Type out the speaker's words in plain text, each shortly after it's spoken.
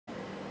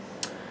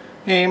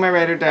Hey, my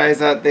ride or dies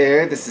out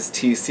there. This is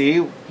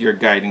TC, your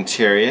guiding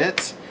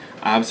chariot.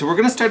 So we're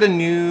going to start a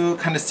new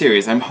kind of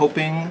series. I'm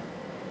hoping,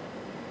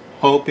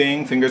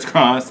 fingers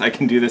crossed, I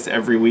can do this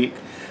every week.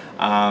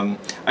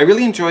 I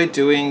really enjoyed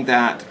doing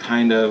that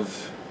kind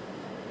of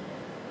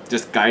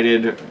just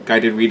guided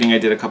reading I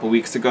did a couple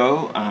weeks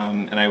ago.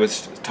 And I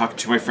was talking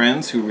to my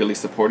friends who really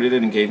supported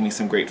it and gave me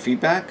some great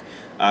feedback.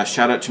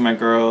 Shout out to my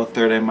girl,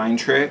 Third Eye Mind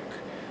Trick,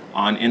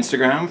 on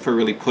Instagram for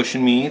really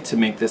pushing me to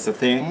make this a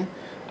thing.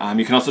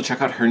 You can also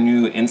check out her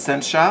new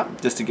incense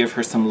shop, just to give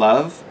her some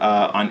love,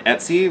 on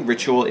Etsy,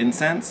 Ritual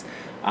Incense.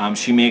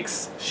 She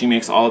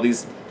makes all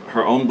these,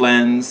 her own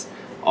blends,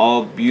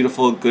 all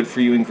beautiful, good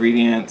for you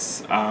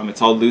ingredients. It's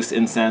all loose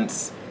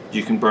incense.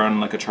 You can burn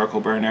like a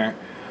charcoal burner.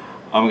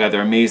 Oh my god,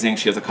 they're amazing.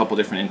 She has a couple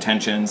different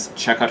intentions.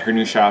 Check out her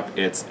new shop.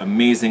 It's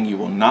amazing. You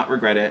will not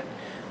regret it.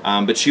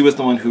 But she was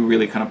the one who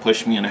really kind of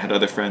pushed me, and I had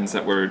other friends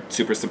that were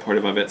super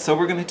supportive of it. So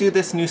we're going to do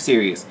this new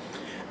series.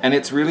 And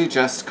it's really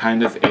just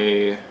kind of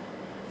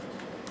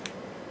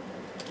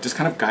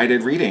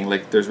guided reading.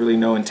 Like, there's really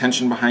no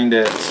intention behind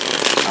it.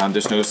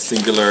 There's no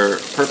singular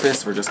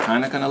purpose. We're just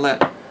kind of going to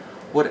let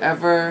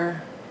whatever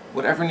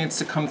needs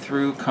to come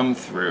through, come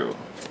through.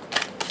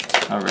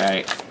 All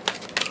right.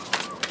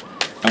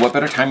 And what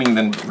better timing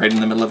than right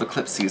in the middle of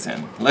eclipse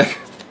season? Like,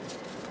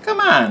 come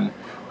on.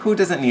 Who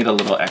doesn't need a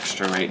little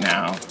extra right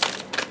now?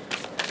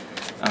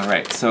 All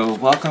right, so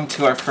welcome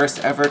to our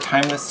first ever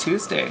Timeless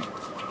Tuesday.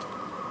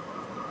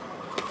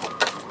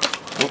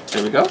 Oh,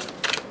 there we go.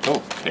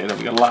 Oh, okay, there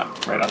we got a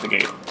lot right out the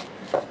gate.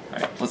 All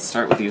right, let's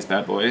start with these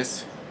bad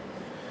boys.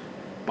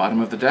 Bottom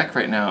of the deck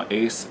right now,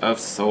 Ace of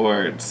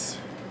Swords.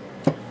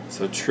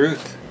 So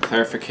truth,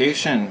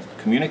 clarification,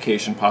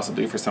 communication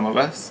possibly for some of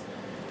us.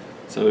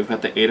 So we've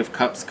got the Eight of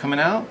Cups coming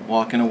out,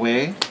 walking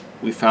away.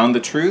 We found the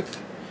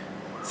truth.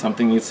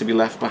 Something needs to be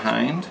left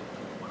behind.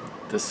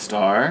 The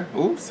Star.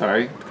 Oh,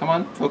 sorry. Come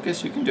on,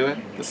 focus. You can do it.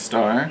 The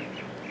Star.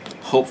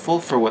 Hopeful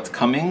for what's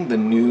coming, the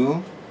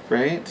new,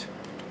 right?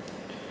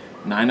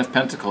 Nine of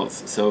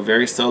Pentacles. So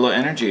very solo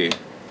energy.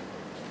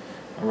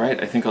 All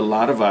right, I think a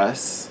lot of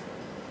us,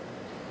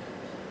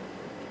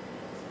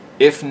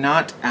 if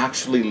not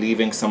actually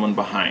leaving someone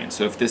behind,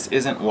 so if this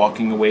isn't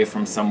walking away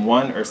from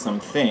someone or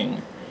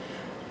something,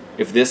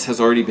 if this has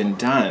already been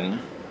done,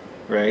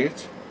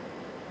 right?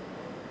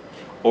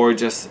 Or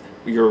just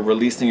you're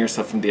releasing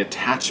yourself from the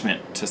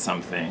attachment to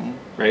something,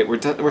 right?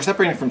 We're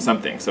separating from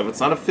something. So if it's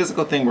not a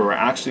physical thing where we're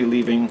actually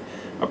leaving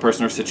a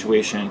person or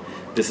situation,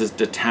 this is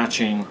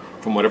detaching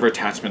from whatever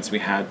attachments we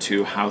had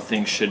to how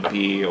things should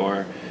be,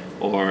 or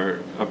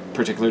a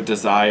particular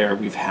desire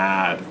we've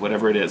had,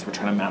 whatever it is we're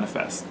trying to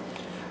manifest.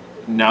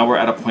 Now we're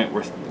at a point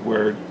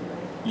where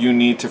you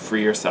need to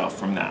free yourself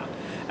from that.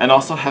 And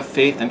also have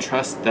faith and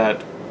trust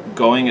that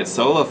going it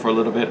solo for a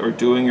little bit, or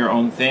doing your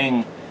own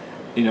thing,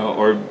 you know,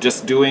 or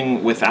just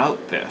doing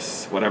without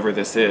this, whatever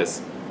this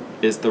is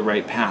the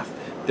right path.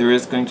 There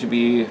is going to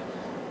be a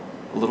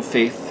little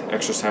faith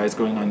exercise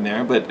going on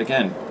there, but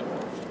again,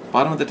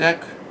 bottom of the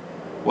deck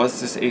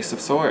was this Ace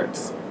of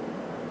Swords.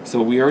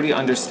 So we already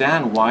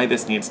understand why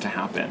this needs to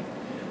happen.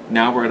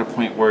 Now we're at a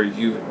point where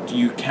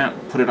you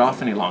can't put it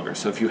off any longer.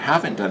 So if you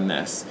haven't done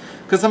this,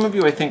 because some of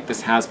you, I think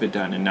this has been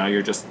done, and now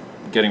you're just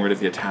getting rid of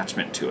the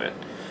attachment to it.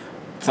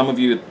 Some of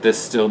you, this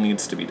still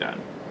needs to be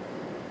done.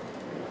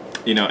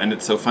 You know, and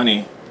it's so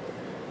funny.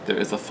 There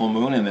is a full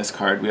moon in this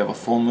card. We have a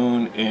full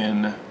moon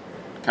in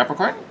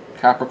Capricorn?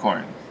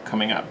 Capricorn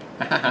coming up.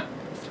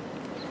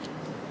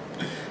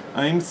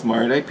 I'm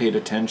smart. I paid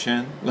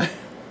attention.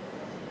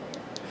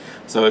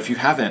 So if you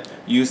haven't,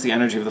 use the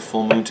energy of the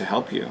full moon to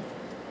help you.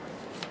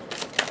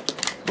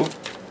 Ooh.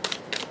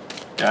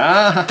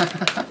 Ah.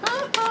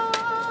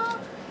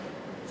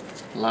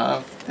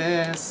 Love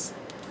this.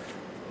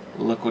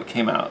 Look what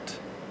came out.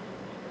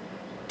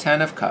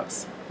 10 of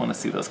Cups. I want to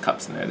see those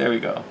cups in there. There we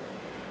go.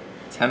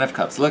 10 of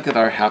Cups. Look at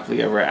our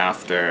happily ever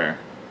after.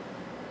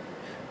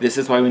 This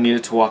is why we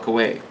needed to walk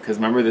away. Because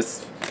remember,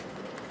 this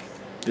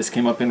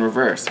came up in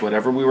reverse.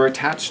 Whatever we were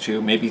attached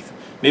to, maybe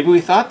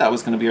we thought that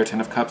was going to be our 10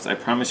 of Cups. I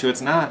promise you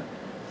it's not.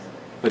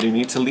 But you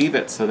need to leave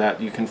it so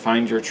that you can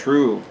find your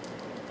true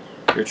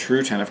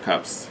 10 of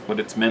Cups. What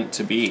it's meant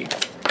to be.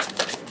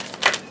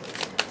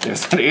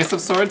 There's an Ace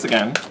of Swords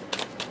again.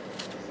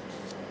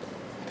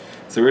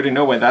 So we already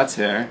know why that's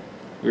here.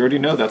 We already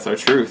know that's our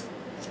truth.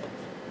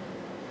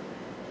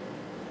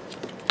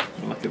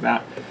 Look at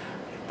that.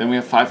 Then we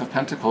have Five of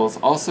Pentacles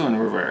also in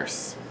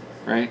reverse,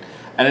 right?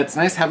 And it's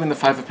nice having the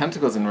Five of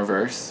Pentacles in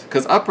reverse,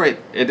 because upright,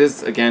 it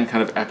is again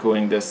kind of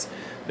echoing this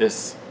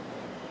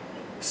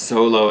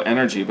solo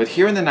energy. But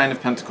here in the Nine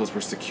of Pentacles,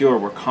 we're secure,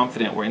 we're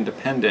confident, we're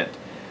independent.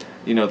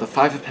 You know, the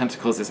Five of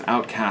Pentacles is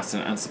outcast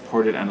and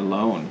unsupported and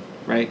alone,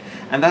 right?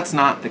 And that's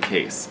not the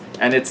case.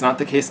 And it's not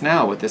the case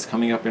now with this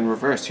coming up in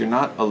reverse. You're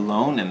not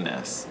alone in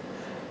this.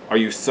 Are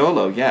you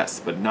solo?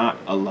 Yes, but not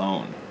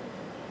alone.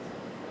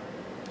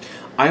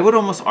 I would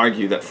almost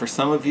argue that for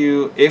some of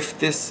you, if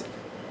this,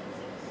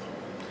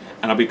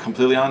 and I'll be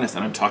completely honest,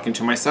 and I'm talking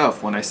to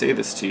myself when I say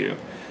this to you,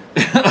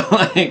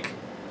 like,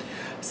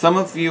 some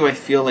of you, I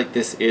feel like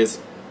this is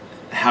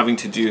having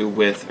to do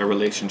with a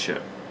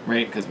relationship,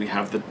 right? Because we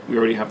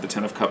already have the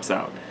Ten of Cups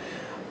out.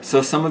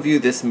 So some of you,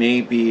 this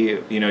may be,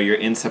 you're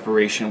in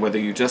separation, whether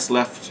you just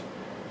left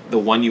the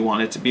one you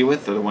wanted to be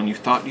with or the one you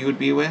thought you would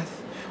be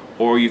with,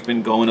 or you've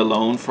been going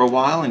alone for a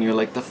while and you're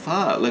like, the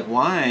fuck, like,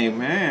 why,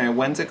 man,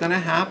 when's it gonna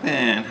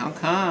happen, how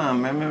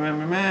come,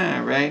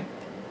 right?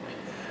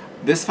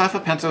 This Five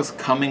of Pentacles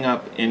coming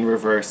up in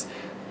reverse,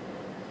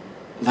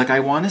 like, I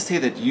want to say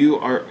that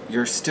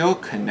you're still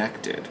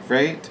connected,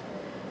 right?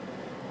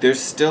 There's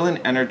still an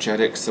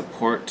energetic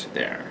support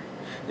there.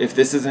 If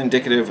this is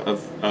indicative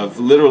of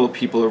literal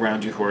people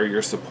around you who are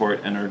your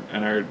support and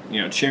are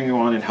cheering you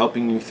on and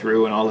helping you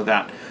through and all of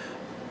that,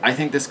 I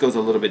think this goes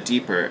a little bit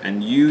deeper,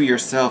 and you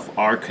yourself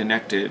are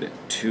connected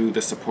to the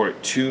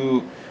support,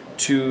 to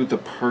the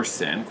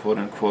person, quote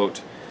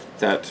unquote,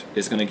 that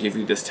is going to give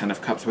you this Ten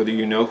of Cups, whether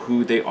you know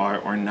who they are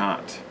or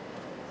not.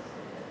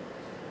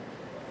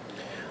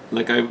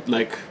 Because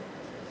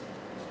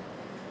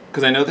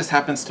I know this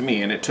happens to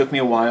me, and it took me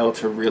a while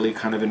to really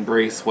kind of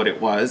embrace what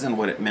it was and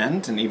what it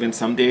meant. And even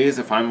some days,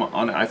 if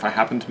I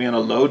happen to be on a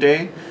low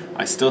day,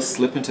 I still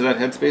slip into that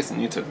headspace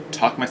and need to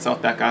talk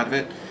myself back out of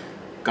it.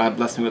 God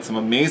bless me with some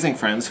amazing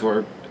friends who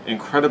are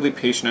incredibly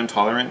patient and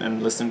tolerant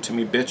and listen to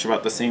me bitch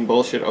about the same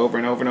bullshit over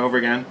and over and over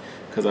again,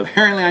 because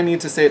apparently I need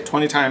to say it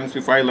 20 times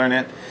before I learn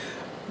it.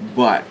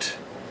 But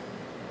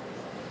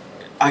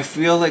I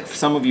feel like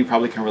some of you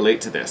probably can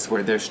relate to this,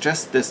 where there's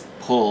just this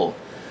pull,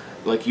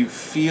 like you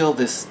feel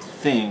this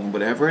thing,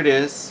 whatever it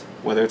is,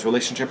 whether it's a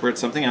relationship or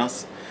it's something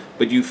else,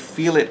 but you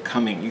feel it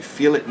coming, you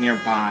feel it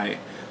nearby,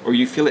 or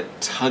you feel it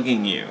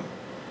tugging you.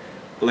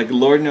 Like,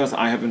 Lord knows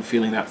I have been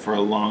feeling that for a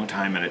long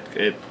time, and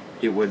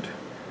it would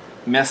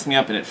mess me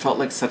up, and it felt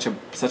like such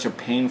a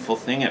painful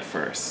thing at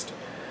first,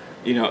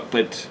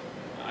 but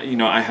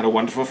I had a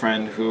wonderful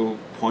friend who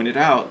pointed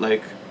out,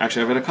 like,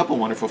 actually I've had a couple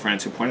wonderful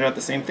friends who pointed out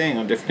the same thing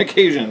on different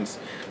occasions,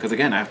 because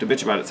again, I have to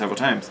bitch about it several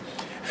times,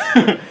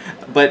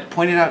 but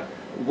pointed out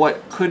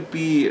what could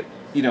be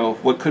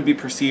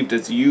perceived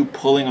as you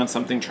pulling on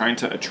something, trying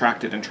to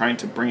attract it and trying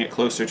to bring it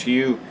closer to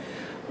you.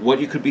 What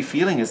you could be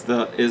feeling is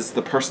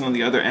the person on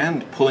the other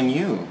end pulling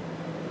you,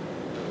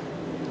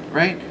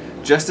 right?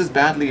 Just as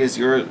badly as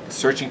you're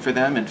searching for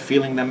them and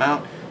feeling them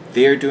out,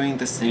 they're doing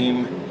the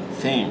same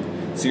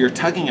thing. So you're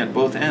tugging at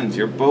both ends.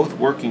 You're both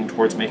working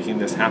towards making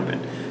this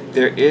happen.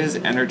 There is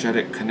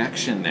energetic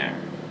connection there,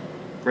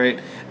 right?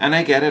 And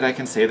I get it. I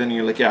can say that, and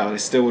you're like, yeah, I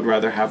still would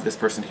rather have this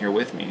person here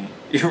with me.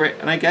 You're right,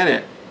 and I get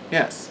it.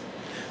 Yes.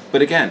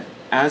 But again,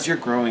 as you're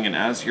growing and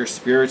as you're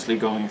spiritually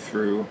going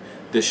through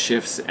the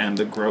shifts and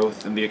the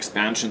growth and the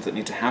expansions that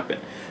need to happen,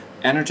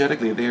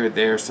 energetically they are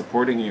there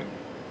supporting you,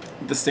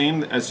 the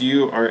same as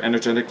you are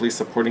energetically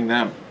supporting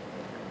them.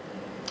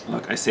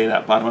 Look, I say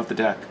that, bottom of the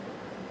deck,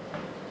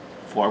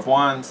 Four of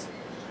Wands.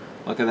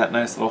 Look at that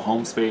nice little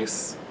home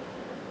space,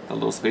 the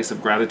little space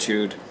of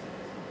gratitude.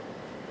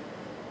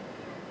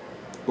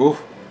 Ooh,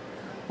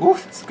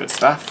 that's good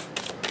stuff.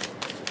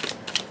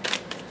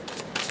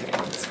 Okay,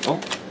 let's go.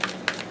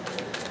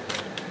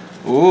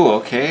 Ooh,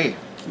 okay.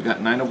 We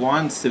got Nine of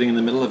Wands sitting in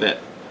the middle of it.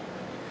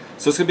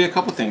 So this could be a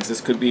couple things. This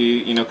could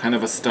be, kind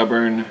of a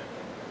stubborn,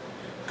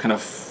 kind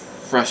of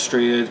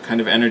frustrated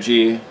kind of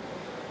energy.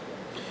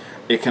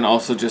 It can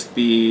also just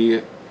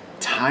be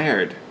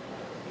tired.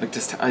 Like,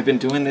 just, I've been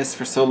doing this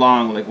for so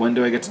long, like, when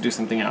do I get to do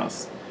something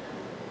else?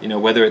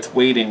 Whether it's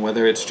waiting,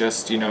 whether it's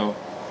just,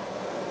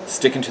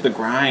 sticking to the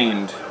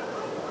grind.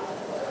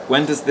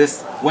 When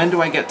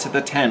do I get to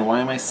the 10? Why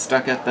am I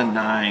stuck at the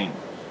 9?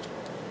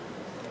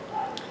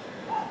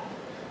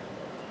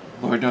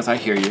 Lord knows I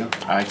hear you.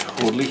 I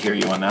totally hear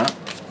you on that.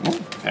 Ooh,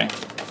 okay.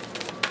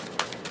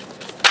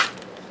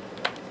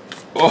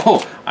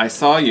 Oh, I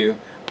saw you.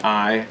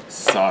 I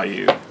saw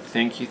you.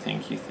 Thank you,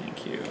 thank you,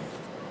 thank you.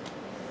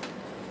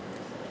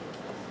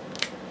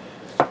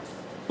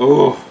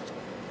 Oh.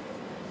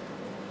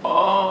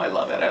 Oh, I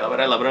love it, I love it,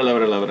 I love it, I love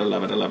it, I love it, I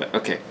love it, I love it.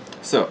 Okay,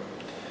 so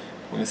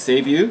I'm going to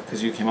save you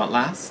because you came out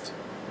last.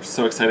 We're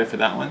so excited for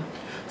that one.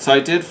 So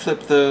I did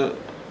flip the...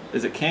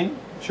 Is it King?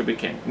 Should be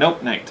King.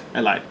 Nope, Knight. I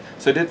lied.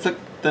 So I did flip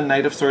the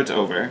Knight of Swords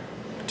over.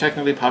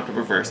 Technically popped up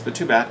reverse, but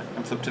too bad.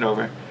 I flipped it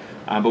over.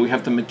 But we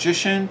have the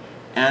Magician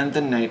and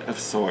the Knight of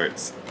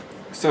Swords.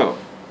 So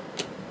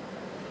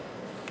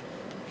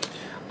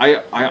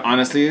I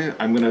honestly,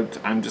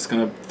 I'm just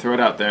gonna throw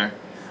it out there.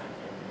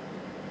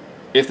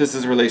 If this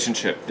is a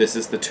relationship, this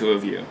is the two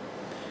of you.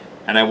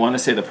 And I want to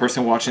say, the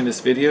person watching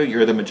this video,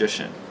 you're the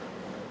Magician.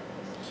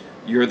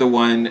 You're the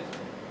one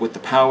with the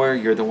power,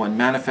 you're the one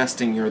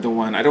manifesting, you're the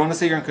one, I don't want to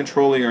say you're in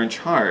control or you're in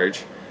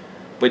charge,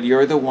 but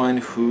you're the one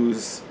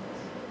who's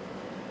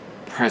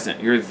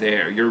present, you're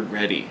there, you're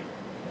ready.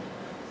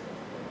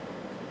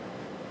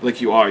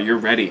 Like you are, you're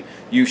ready.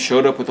 You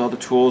showed up with all the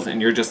tools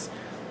and you're just,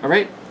 all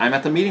right, I'm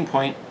at the meeting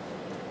point.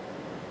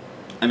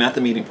 I'm at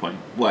the meeting point.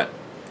 What?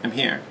 I'm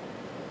here.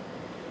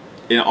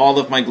 In all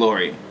of my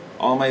glory.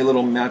 All my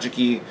little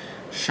magic-y,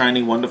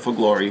 shiny, wonderful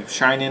glory.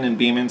 Shining and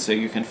beaming so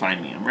you can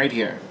find me. I'm right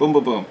here. Boom,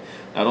 boom, boom.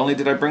 Not only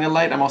did I bring a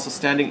light, I'm also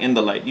standing in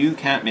the light. You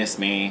can't miss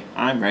me.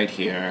 I'm right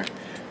here.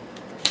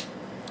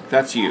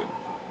 That's you.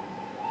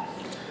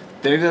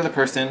 There's the other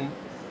person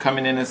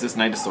coming in as this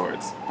Knight of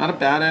Swords. Not a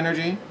bad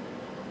energy,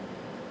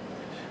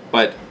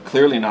 but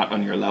clearly not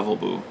on your level,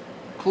 boo.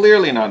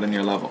 Clearly not on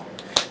your level.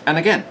 And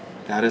again,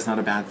 that is not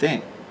a bad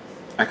thing.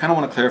 I kind of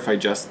want to clarify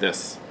just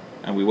this,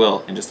 and we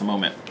will in just a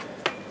moment.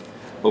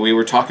 But we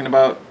were talking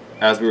about,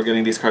 as we were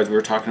getting these cards, we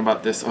were talking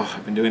about this, oh,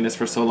 I've been doing this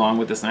for so long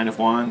with this Nine of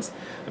Wands.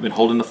 I've been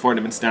holding the fort,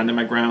 I've been standing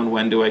my ground.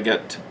 When do I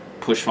get to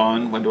push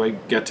on? When do I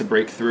get to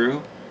break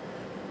through?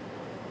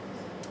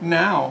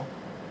 Now,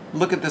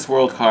 look at this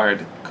World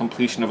card,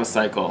 completion of a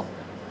cycle.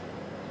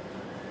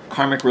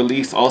 Karmic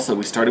release also,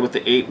 we started with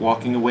the 8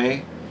 walking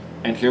away,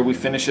 and here we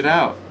finish it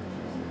out.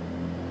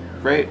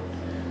 Right?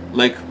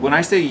 Like, when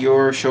I say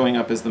you're showing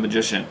up as the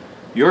magician,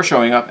 you're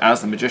showing up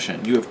as the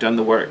magician. You have done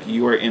the work.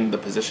 You are in the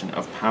position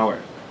of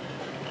power.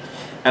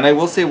 And I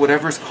will say,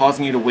 whatever's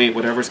causing you to wait,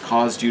 whatever's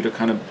caused you to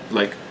kind of,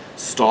 like,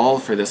 stall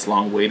for this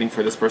long, waiting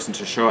for this person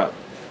to show up,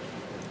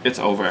 it's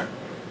over.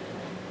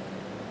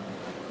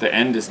 The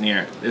end is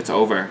near. It's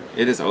over.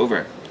 It is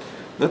over.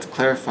 Let's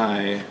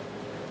clarify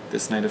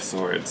this Knight of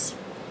Swords.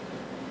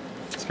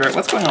 Spirit,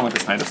 what's going on with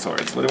this Knight of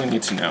Swords? What do we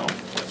need to know?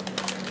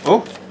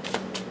 Oh!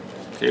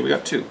 Okay, we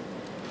got 2.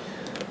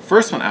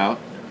 First one out,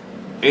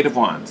 8 of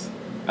Wands.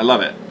 I love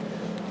it.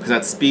 Because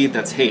that's speed,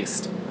 that's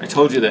haste. I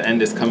told you the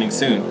end is coming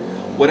soon.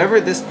 Whatever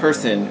this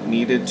person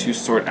needed to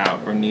sort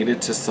out or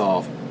needed to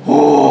solve.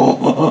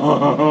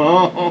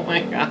 Oh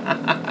my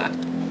god.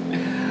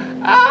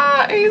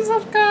 Ah, Ace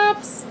of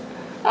Cups.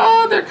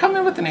 Oh, they're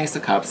coming with an Ace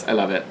of Cups. I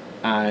love it.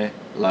 I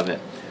love it.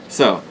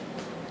 So,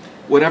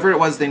 whatever it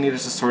was they needed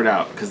to sort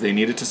out, because they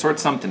needed to sort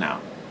something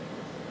out.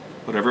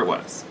 Whatever it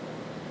was.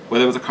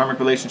 Whether it was a karmic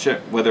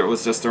relationship, whether it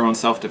was just their own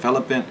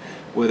self-development,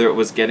 whether it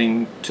was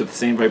getting to the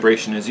same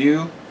vibration as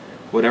you,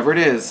 whatever it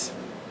is,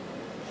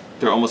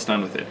 they're almost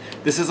done with it.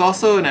 This is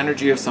also an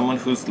energy of someone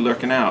who's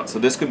lurking out. So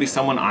this could be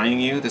someone eyeing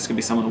you, this could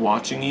be someone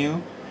watching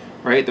you,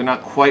 right? They're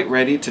not quite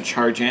ready to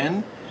charge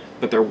in,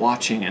 but they're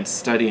watching and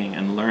studying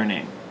and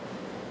learning,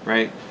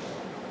 right?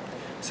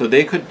 So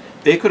they could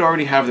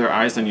already have their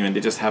eyes on you and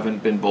they just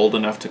haven't been bold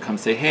enough to come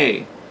say,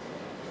 hey,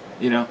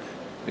 you know,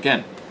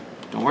 again,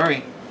 don't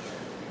worry.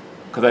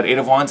 Because that 8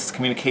 of Wands is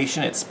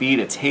communication, it's speed,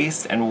 it's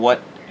haste, and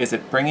what is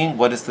it bringing?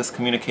 What is this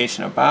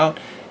communication about?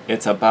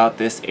 It's about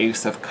this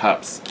Ace of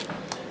Cups.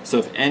 So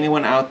if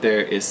anyone out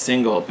there is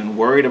single, been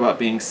worried about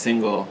being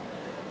single,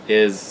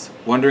 is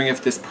wondering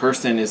if this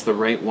person is the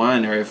right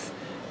one, or if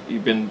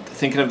you've been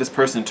thinking of this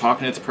person,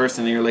 talking to this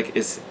person, and you're like,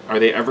 are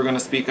they ever going to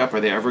speak up?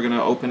 Are they ever going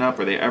to open up?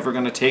 Are they ever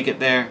going to take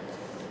it there?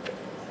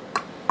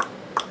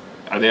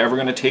 Are they ever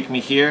going to take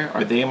me here?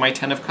 Are they my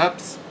 10 of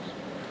Cups?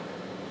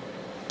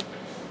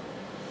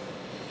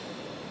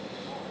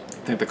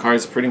 I think the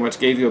cards pretty much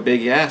gave you a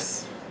big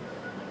yes.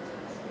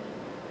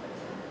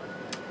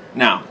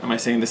 Now, am I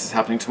saying this is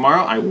happening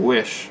tomorrow? I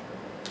wish.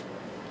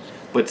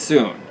 But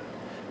soon.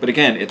 But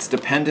again, it's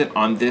dependent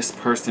on this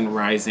person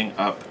rising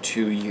up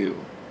to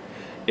you.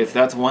 If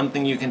that's one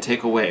thing you can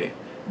take away,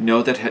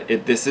 know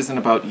that this isn't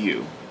about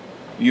you.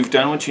 You've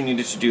done what you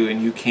needed to do,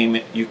 and you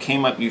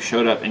came up, you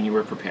showed up, and you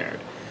were prepared.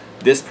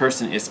 This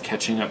person is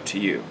catching up to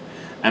you.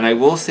 And I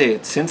will say,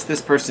 since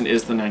this person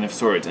is the 9 of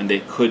Swords, and they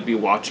could be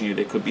watching you,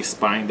 they could be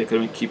spying, they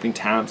could be keeping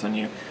tabs on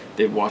you,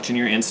 they're watching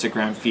your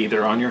Instagram feed,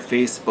 they're on your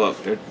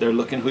Facebook, they're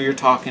looking who you're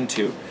talking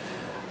to.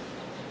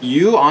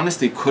 You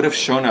honestly could have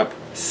shown up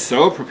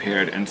so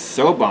prepared and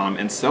so bomb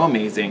and so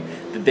amazing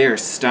that they are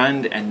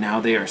stunned and now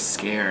they are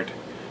scared.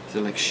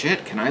 They're like,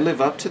 shit, can I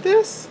live up to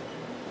this?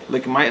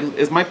 Like,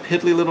 is my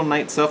piddly little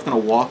knight self going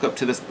to walk up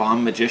to this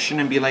bomb magician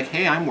and be like,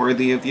 hey, I'm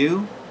worthy of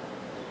you?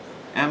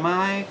 Am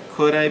I?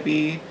 Could I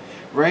be?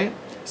 Right?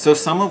 So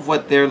some of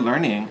what they're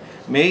learning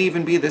may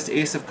even be this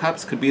Ace of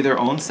Cups could be their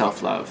own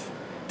self-love,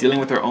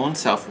 dealing with their own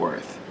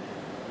self-worth.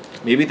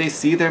 Maybe they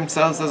see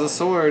themselves as a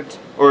sword,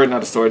 or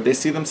not a sword, they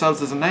see themselves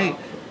as a knight,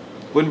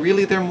 when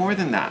really they're more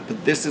than that,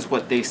 but this is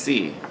what they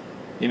see.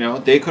 You know,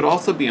 they could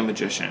also be a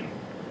magician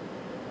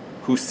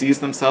who sees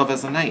themselves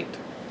as a knight.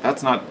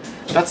 That's not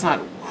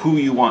who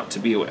you want to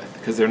be with,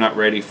 because they're not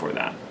ready for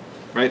that,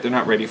 right? They're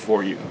not ready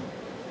for you.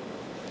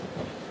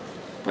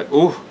 But,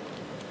 ooh,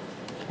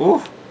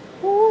 ooh,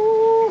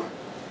 ooh.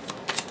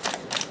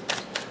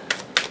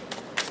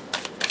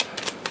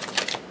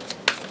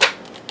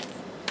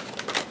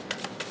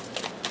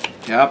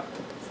 Yep.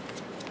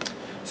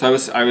 So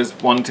I was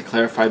wanting to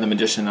clarify the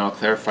magician, and I'll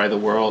clarify the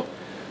world.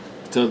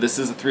 So this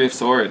is the 3 of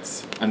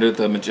Swords under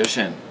the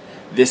magician.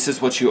 This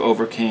is what you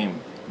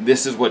overcame.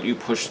 This is what you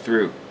pushed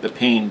through. The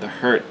pain, the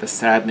hurt, the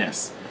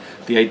sadness,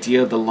 the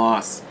idea of the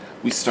loss.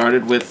 We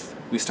started with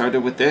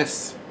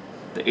this,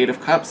 the 8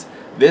 of Cups.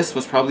 This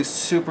was probably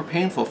super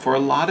painful for a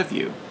lot of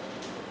you,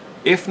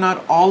 if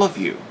not all of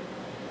you.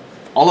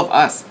 All of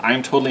us.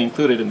 I'm totally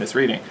included in this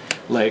reading.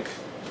 Like,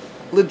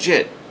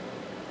 legit.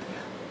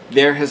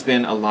 There has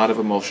been a lot of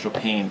emotional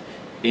pain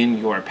in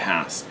your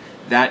past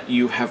that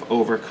you have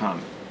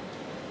overcome.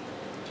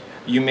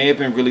 You may have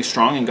been really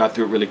strong and got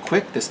through it really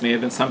quick. This may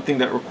have been something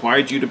that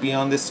required you to be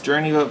on this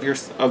journey of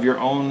your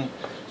own,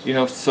 you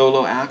know,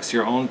 solo acts,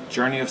 your own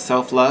journey of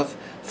self-love.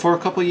 for a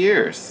couple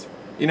years.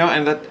 You know,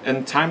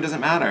 and time doesn't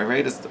matter,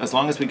 right? As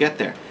long as we get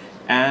there.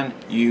 And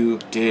you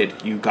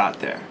did. You got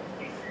there.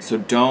 So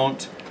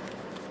don't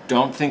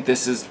think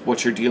this is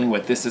what you're dealing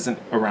with. This isn't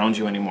around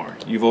you anymore.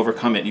 You've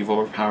overcome it. You've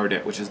overpowered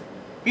it, which is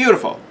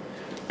beautiful.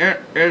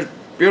 It is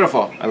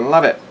beautiful. I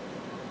love it.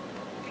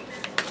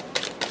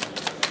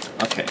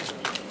 Okay.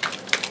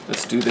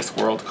 Let's do this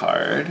world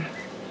card.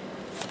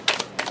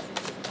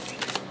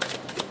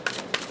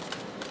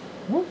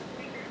 Whoop.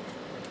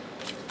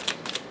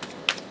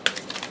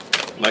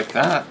 Like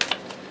that.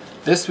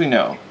 This we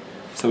know.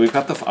 So we've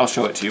got the, I'll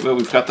show it to you, but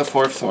we've got the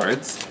Four of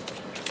Swords.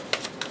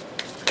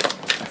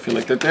 I feel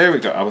like that, there we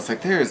go. I was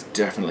like, there is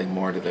definitely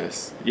more to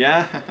this.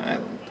 Yeah.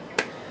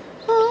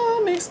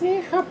 Oh, makes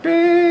me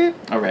happy.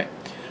 All right.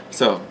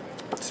 So,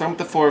 start with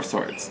the Four of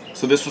Swords.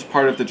 So this was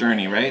part of the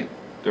journey, right?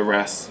 The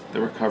rest,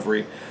 the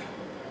recovery.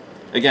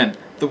 Again,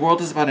 the world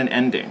is about an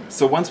ending.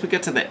 So once we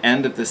get to the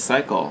end of this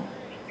cycle,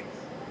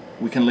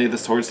 we can lay the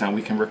swords down,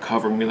 we can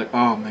recover, and be like,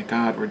 oh my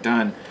God, we're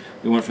done.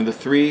 We went from the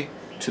 3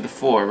 to the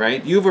 4,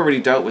 right? You've already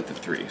dealt with the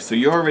 3, so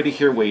you're already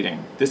here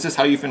waiting. This is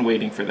how you've been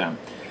waiting for them,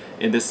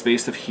 in this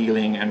space of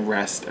healing and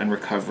rest and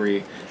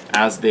recovery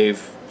as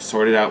they've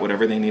sorted out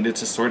whatever they needed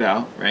to sort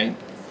out, right?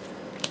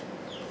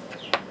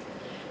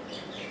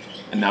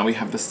 And now we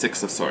have the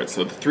 6 of Swords.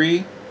 So the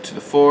 3 to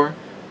the 4,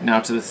 now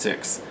to the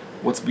 6.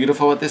 What's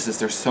beautiful about this is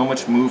there's so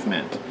much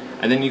movement.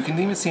 And then you can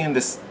even see in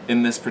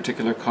this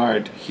particular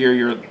card, here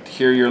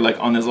you're like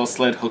on this little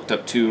sled hooked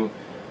up to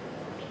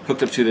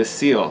this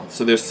seal.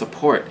 So there's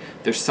support.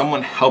 There's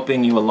someone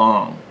helping you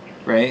along,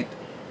 right?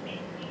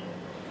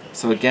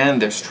 So again,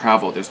 there's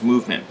travel, there's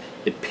movement.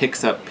 It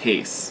picks up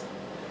pace.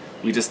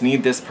 We just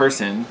need this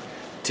person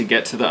to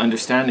get to the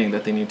understanding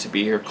that they need to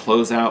be here,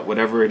 close out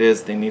whatever it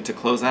is they need to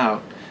close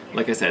out.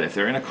 Like I said, if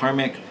they're in a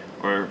karmic,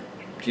 or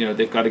you know,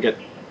 they've got to get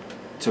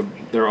to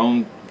their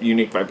own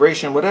unique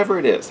vibration, whatever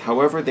it is,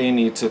 however they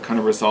need to kind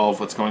of resolve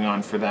what's going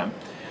on for them.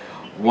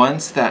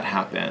 Once that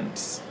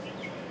happens,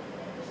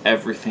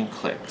 everything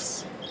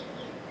clicks.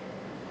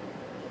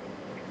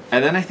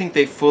 And then I think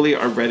they fully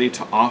are ready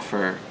to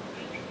offer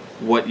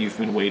what you've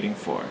been waiting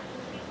for.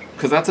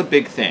 Because that's a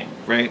big thing,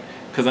 right?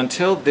 Because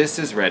until this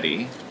is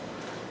ready,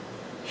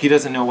 he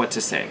doesn't know what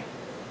to say.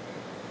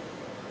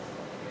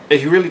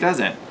 He really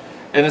doesn't.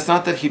 And it's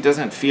not that he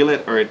doesn't feel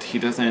it or he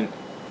doesn't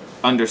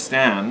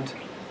understand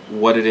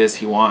what it is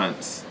he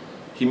wants.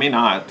 He may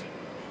not.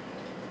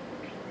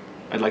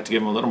 I'd like to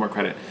give him a little more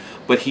credit.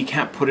 But he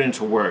can't put it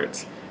into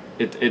words.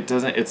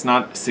 It's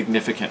not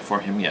significant for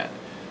him yet.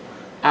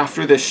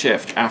 After this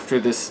shift, after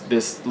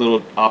this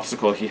little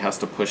obstacle he has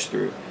to push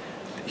through,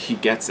 he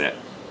gets it.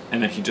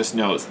 And then he just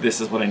knows,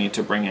 this is what I need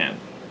to bring in.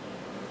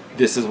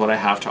 This is what I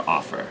have to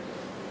offer.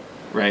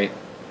 Right?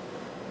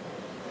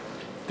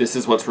 This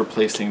is what's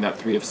replacing that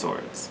 3 of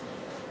Swords.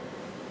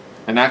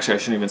 And actually, I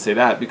shouldn't even say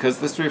that, because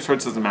this 3 of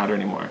Swords doesn't matter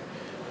anymore.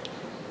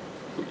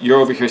 You're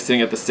over here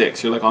sitting at the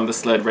 6. You're like on the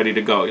sled ready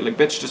to go. You're like,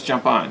 bitch, just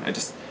jump on. I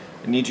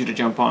need you to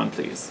jump on,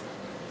 please.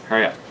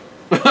 Hurry up.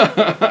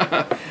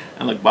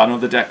 And like bottom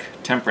of the deck,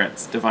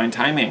 Temperance. Divine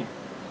timing.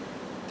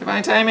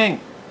 Divine timing.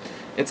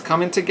 It's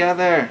coming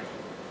together.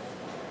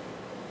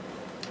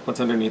 What's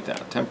underneath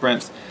that?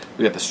 Temperance.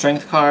 We got the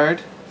Strength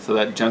card. So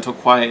that gentle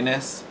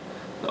quietness.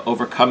 The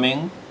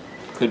overcoming.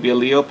 Could be a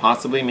Leo,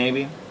 possibly,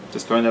 maybe.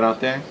 Just throwing that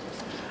out there.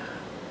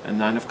 And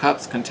 9 of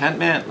Cups,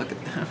 contentment. Look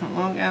at that.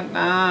 Look at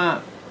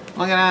that.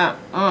 Look at that.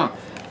 Oh.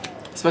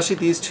 Especially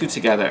these two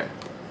together.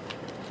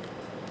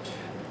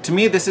 To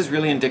me, this is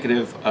really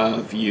indicative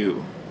of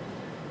you.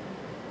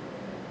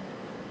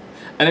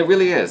 And it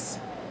really is.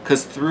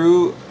 Because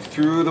through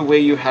the way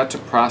you had to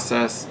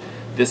process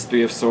this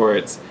 3 of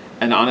Swords,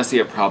 and honestly,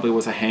 it probably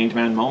was a hanged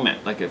man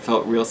moment. Like, it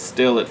felt real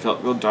still. It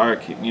felt real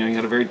dark. You know, you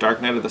had a very dark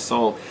night of the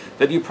soul.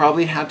 That you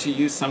probably had to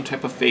use some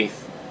type of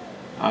faith.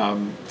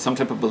 Some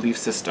type of belief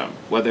system,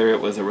 whether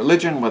it was a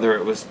religion, whether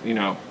it was, you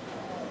know,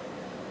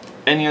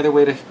 any other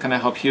way to kind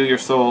of help heal your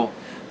soul,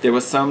 there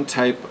was some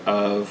type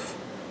of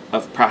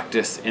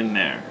practice in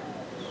there.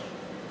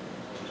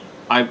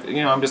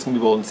 I'm just gonna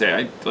be bold and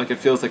say, it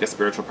feels like a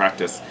spiritual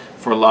practice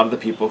for a lot of the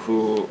people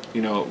who,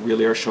 you know,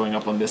 really are showing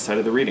up on this side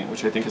of the reading,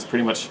 which I think is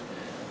pretty much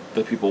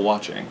the people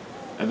watching,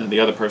 and then the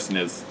other person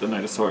is the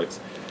Knight of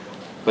Swords.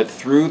 But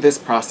through this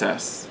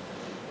process,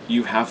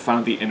 you have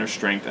found the inner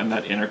strength and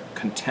that inner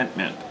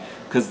contentment,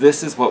 because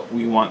this is what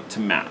we want to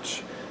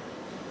match.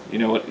 You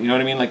know what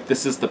I mean? Like,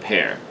 this is the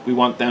pair. We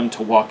want them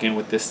to walk in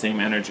with this same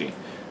energy,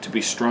 to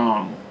be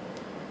strong,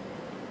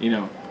 you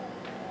know,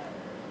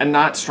 and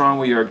not strong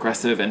where you're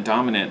aggressive and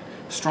dominant,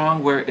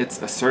 strong where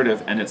it's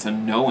assertive and it's a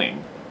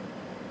knowing.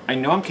 I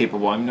know I'm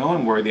capable, I know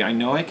I'm worthy, I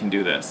know I can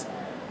do this.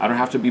 I don't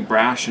have to be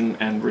brash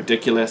and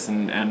ridiculous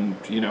and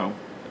you know,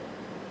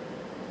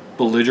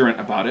 belligerent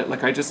about it.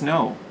 Like, I just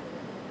know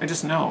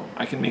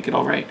I can make it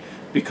all right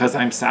because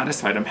I'm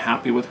satisfied. I'm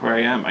happy with where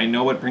I am. I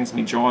know what brings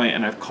me joy,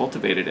 and I've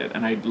cultivated it,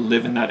 and I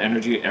live in that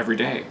energy every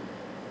day.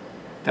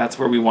 That's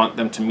where we want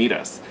them to meet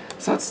us.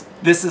 So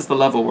this is the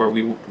level where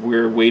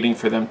we're waiting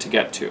for them to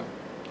get to.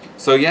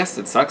 So yes,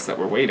 it sucks that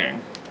we're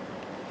waiting,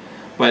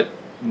 but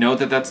know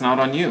that that's not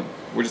on you.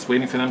 We're just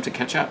waiting for them to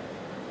catch up.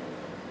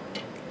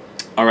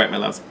 All right, my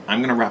loves, I'm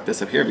going to wrap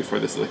this up here before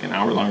this is like an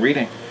hour-long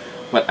reading.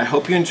 But I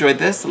hope you enjoyed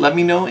this. Let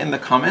me know in the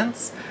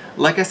comments.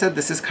 Like I said,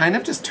 this is kind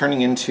of just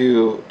turning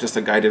into just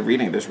a guided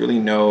reading. There's really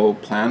no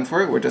plan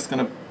for it. We're just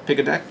going to pick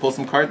a deck, pull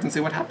some cards, and see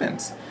what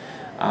happens.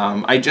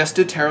 I just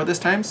did tarot this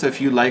time, so if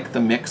you like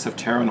the mix of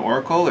tarot and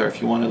oracle, or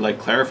if you want to like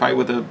clarify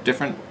with a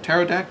different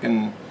tarot deck,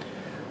 and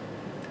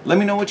let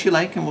me know what you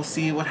like, and we'll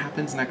see what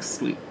happens next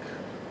week.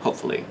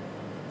 Hopefully.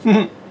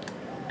 I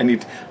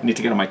need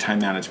to get on my time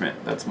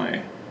management. That's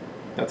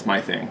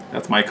my thing.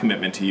 That's my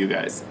commitment to you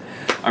guys.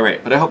 All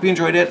right, but I hope you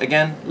enjoyed it.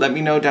 Again, let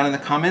me know down in the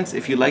comments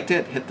if you liked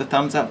it. Hit the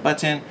thumbs up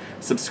button,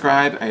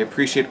 subscribe. I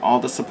appreciate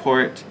all the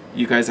support.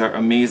 You guys are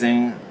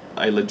amazing.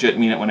 I legit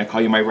mean it when I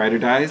call you my ride or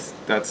dies.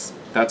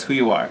 That's who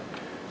you are.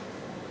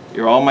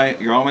 You're all my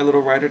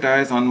little ride or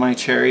dies on my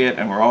chariot,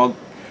 and we're all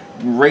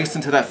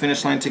racing to that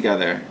finish line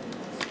together.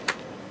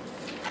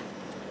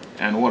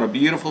 And what a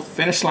beautiful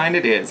finish line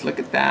it is. Look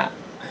at that.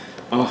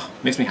 Oh,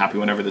 makes me happy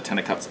whenever the Ten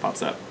of Cups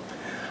pops up.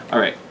 All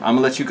right, I'm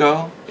gonna let you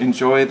go.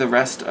 Enjoy the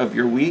rest of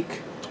your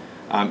week.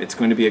 It's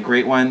going to be a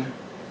great one.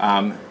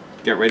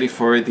 Get ready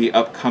for the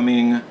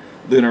upcoming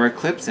lunar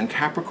eclipse in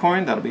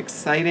Capricorn. That'll be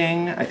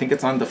exciting. I think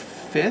it's on the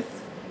 5th,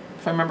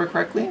 if I remember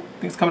correctly. I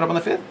think it's coming up on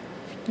the 5th.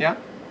 Yeah,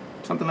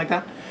 something like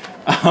that.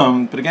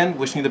 But again,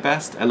 wishing you the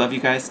best. I love you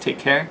guys. Take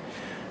care.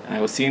 And I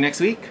will see you next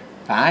week.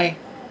 Bye.